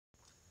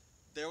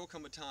There will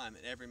come a time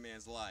in every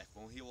man's life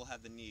when he will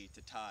have the need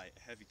to tie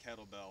a heavy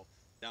kettlebell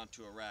down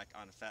to a rack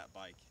on a fat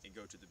bike and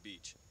go to the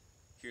beach.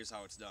 Here's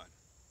how it's done.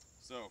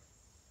 So,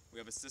 we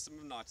have a system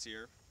of knots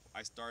here.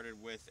 I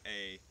started with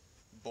a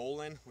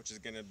bowline, which is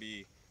going to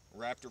be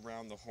wrapped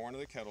around the horn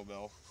of the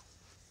kettlebell.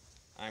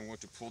 I'm going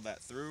to pull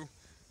that through.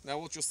 Now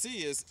what you'll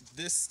see is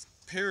this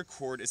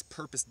paracord is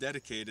purpose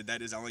dedicated.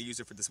 That is, I only use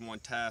it for this one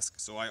task.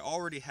 So I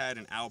already had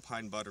an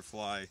alpine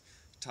butterfly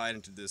tied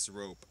into this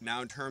rope.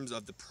 Now in terms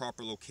of the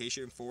proper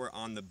location for it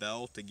on the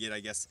bell to get, I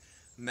guess,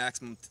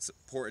 maximum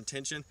support and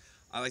tension,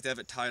 I like to have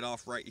it tied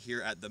off right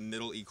here at the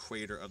middle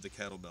equator of the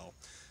kettlebell.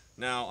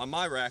 Now on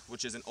my rack,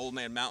 which is an Old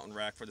Man Mountain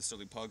rack for the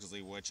Silly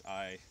Pugsley, which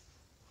I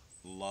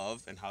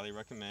love and highly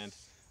recommend,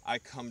 I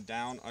come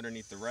down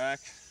underneath the rack,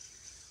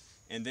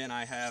 and then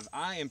I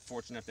am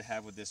fortunate enough to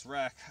have with this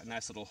rack a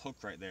nice little hook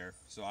right there.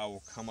 So I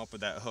will come up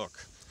with that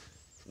hook.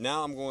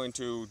 Now I'm going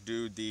to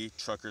do the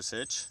trucker's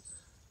hitch.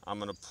 I'm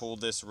going to pull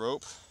this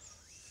rope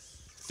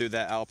through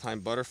that alpine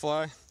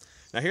butterfly.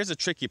 Now here's the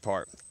tricky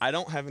part. I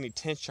don't have any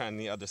tension on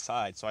the other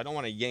side, so I don't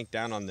want to yank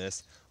down on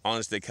this.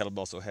 Honestly, the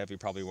kettlebell's so heavy,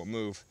 probably won't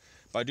move.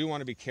 But I do want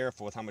to be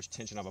careful with how much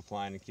tension I'm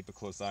applying and keep a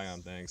close eye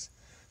on things.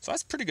 So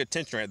that's pretty good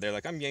tension right there.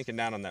 Like, I'm yanking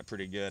down on that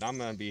pretty good. I'm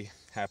going to be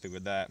happy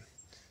with that.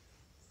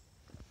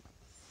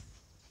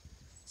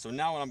 So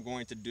now what I'm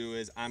going to do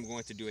is I'm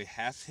going to do a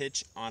half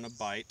hitch on a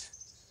bite.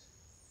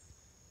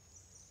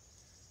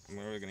 I'm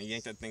really going to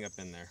yank that thing up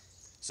in there.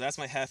 So that's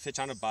my half hitch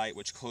on a bite,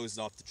 which closes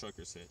off the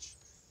trucker's hitch.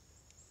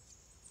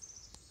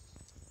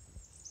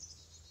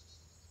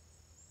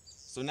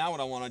 So now what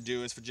I want to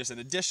do is, for just an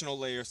additional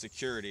layer of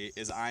security,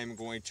 is I'm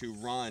going to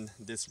run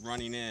this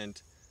running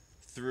end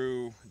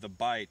through the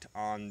bite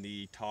on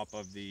the top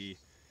of the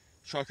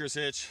trucker's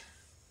hitch,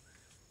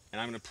 and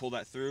I'm going to pull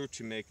that through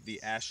to make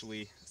the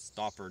Ashley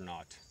stopper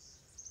knot,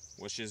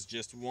 which is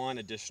just one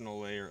additional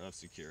layer of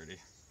security.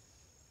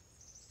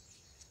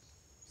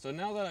 So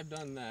now that I've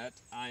done that,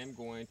 I am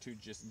going to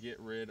just get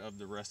rid of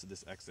the rest of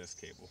this excess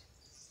cable,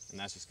 and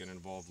that's just going to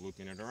involve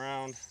looping it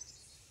around,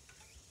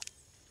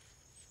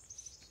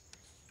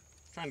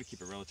 trying to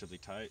keep it relatively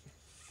tight.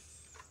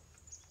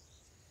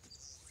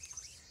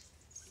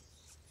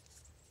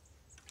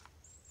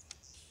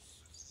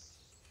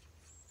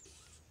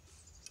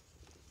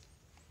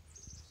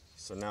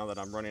 So now that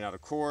I'm running out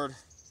of cord,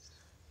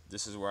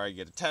 this is where I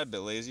get a tad bit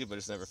lazy, but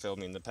it's never failed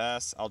me in the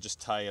past. I'll just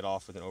tie it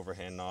off with an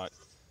overhand knot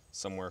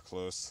somewhere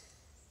close.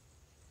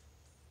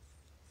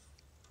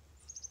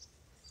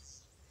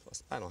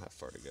 Plus, I don't have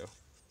far to go.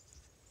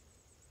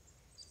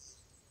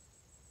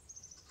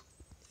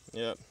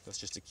 Yep, that's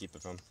just to keep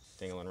it from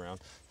dangling around.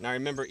 Now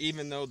remember,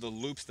 even though the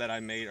loops that I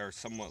made are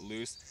somewhat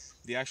loose,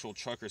 the actual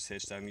trucker's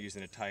hitch that I'm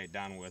using to tie it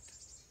down with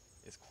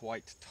is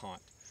quite taut.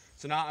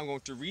 So now I'm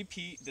going to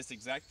repeat this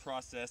exact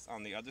process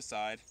on the other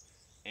side,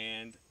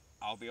 and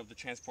I'll be able to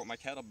transport my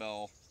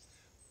kettlebell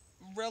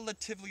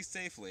relatively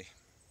safely.